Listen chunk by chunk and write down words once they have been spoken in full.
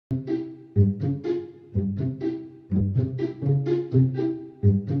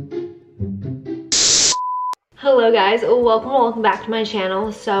Hello guys, welcome back to my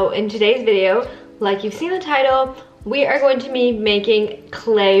channel. So in today's video, like you've seen the title, we are going to be making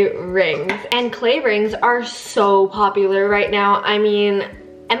clay rings. And clay rings are so popular right now. I mean,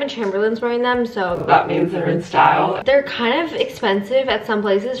 Emma Chamberlain's wearing them, so that means they're in style. They're kind of expensive at some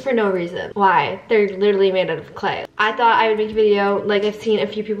places for no reason. Why? They're literally made out of clay. I thought I would make a video, like I've seen a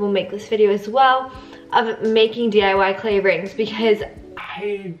few people make this video as well, of making DIY clay rings, because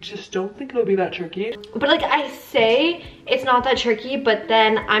I just don't think it'll be that tricky. But like I say, it's not that tricky, but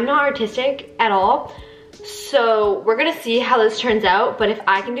then I'm not artistic at all. So we're gonna see how this turns out. But if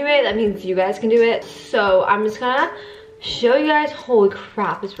I can do it, that means you guys can do it. So I'm just gonna show you guys, holy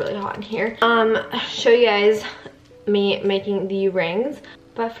crap, it's really hot in here. Show you guys me making the rings.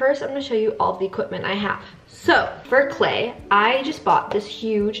 But first I'm gonna show you all the equipment I have. So for clay, I just bought this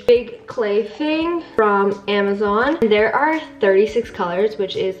huge big clay thing from Amazon. There are 36 colors,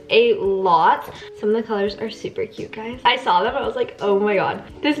 which is a lot. Some of the colors are super cute, guys. I saw them, I was like, oh my god.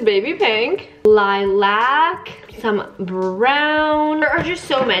 This baby pink, lilac, some brown. There are just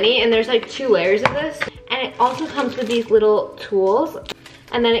so many, and there's like 2 layers of this. And it also comes with these little tools.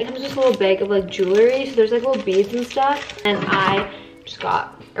 And then it comes with this little bag of like jewelry. So there's like little beads and stuff. And I just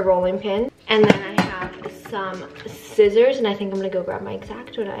got a rolling pin. And then I have some scissors, and I think I'm gonna go grab my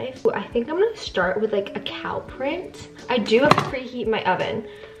X-Acto knife. I think I'm gonna start with like a cow print. I do have to preheat my oven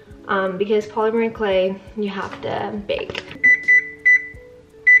because polymer and clay, you have to bake.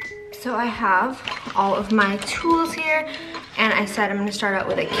 So I have all of my tools here, and I said I'm gonna start out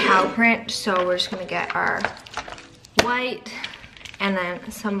with a cow print. So we're just gonna get our white and then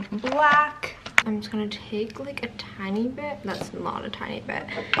some black. I'm just gonna take like a tiny bit. That's not a tiny bit.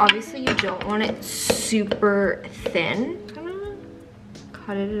 Obviously you don't want it super thin. I'm gonna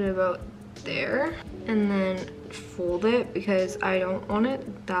cut it at about there and then fold it because I don't want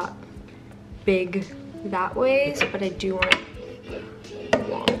it that big that way, but I do want it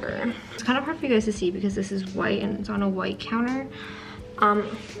longer. It's kind of hard for you guys to see because this is white and it's on a white counter.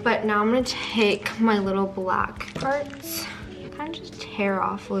 But now I'm gonna take my little black parts, kind of just tear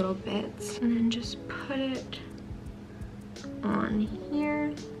off little bits and then just put it on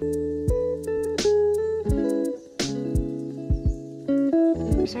here.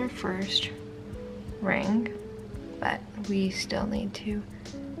 Here's our first ring, but we still need to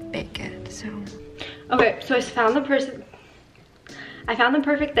bake it, so. Okay, so I found the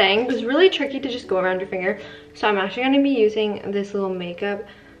perfect thing. It was really tricky to just go around your finger, so I'm actually gonna be using this little makeup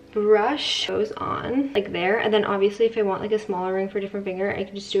brush. Goes on like there, and then obviously if I want like a smaller ring for a different finger, I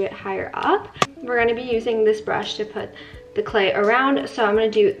can just do it higher up. We're going to be using this brush to put the clay around, so I'm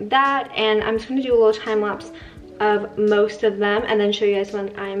going to do that, and I'm just going to do a little time lapse of most of them and then show you guys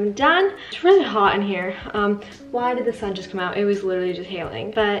when I'm done. It's really hot in here. Why did the sun just come out? It was literally just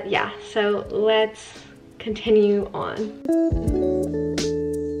hailing. But yeah, so let's continue on.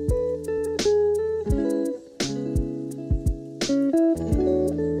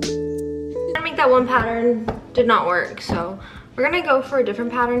 That one pattern did not work, so we're gonna go for a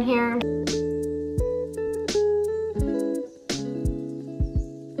different pattern here.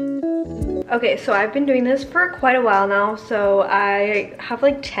 Okay, so I've been doing this for quite a while now, so I have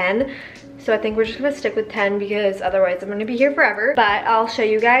like 10, so I think we're just gonna stick with 10 because otherwise I'm gonna be here forever. But I'll show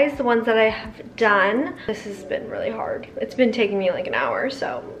you guys the ones that I have done. This has been really hard. It's been taking me like an hour,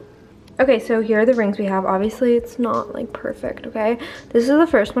 so. Okay, so here are the rings we have. Obviously it's not like perfect, okay? This is the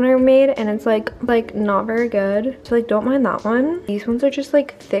first one I made, and it's like not very good, so like don't mind that one. These ones are just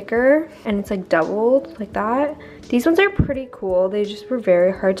like thicker and it's like doubled like that. These ones are pretty cool. They just were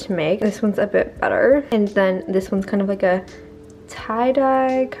very hard to make. This one's a bit better, and then this one's kind of like a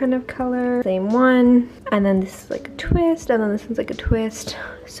tie-dye kind of color, same one, and then this is like a twist, and then this one's like a twist.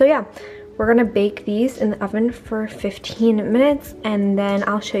 So yeah, we're gonna bake these in the oven for 15 minutes, and then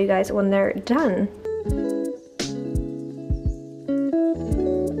I'll show you guys when they're done.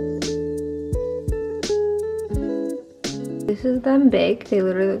 This is them baked. They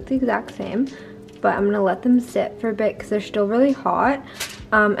literally look the exact same, but I'm gonna let them sit for a bit because they're still really hot.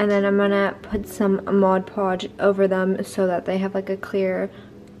 And then I'm gonna put some Mod Podge over them so that they have like a clear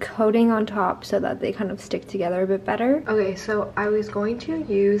coating on top so that they kind of stick together a bit better. Okay, so I was going to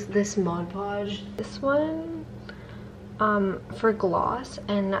use this Mod Podge, this one, for gloss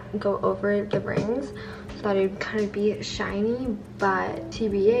and go over the rings so that it would kind of be shiny, but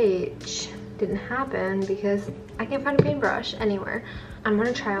TBH didn't happen because I can't find a paintbrush anywhere. I'm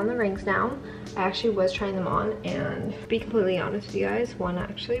gonna try on the rings now. I actually was trying them on, and to be completely honest with you guys, one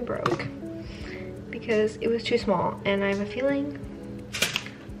actually broke because it was too small, and I have a feeling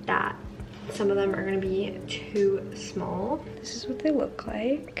that some of them are gonna be too small. This is what they look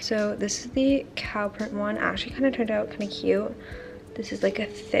like. So this is the cow print one. Actually kind of turned out kind of cute. This is like a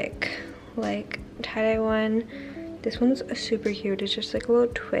thick, like tie-dye one. This one's super cute. It's just like a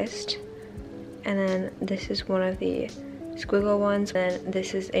little twist. And then this is one of the squiggle ones. Then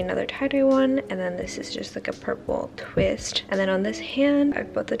this is another tie-dye one. And then this is just like a purple twist. And then on this hand, I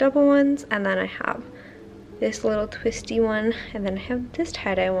have both the double ones. And then I have this little twisty one. And then I have this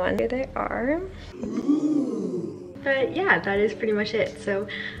tie-dye one. Here they are. But yeah, that is pretty much it. So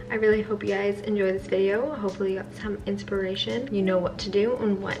I really hope you guys enjoy this video. Hopefully you got some inspiration. You know what to do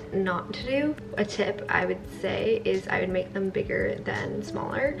and what not to do. A tip I would say is I would make them bigger than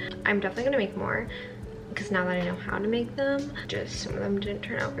smaller. I'm definitely gonna make more because now that I know how to make them, just some of them didn't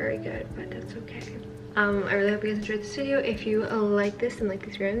turn out very good, but that's okay. I really hope you guys enjoyed this video. If you like this and like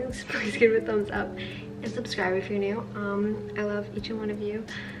these videos, please give it a thumbs up and subscribe if you're new. I love each and one of you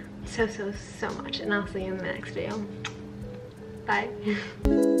so much, and I'll see you in the next video.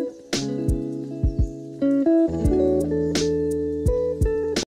 Bye.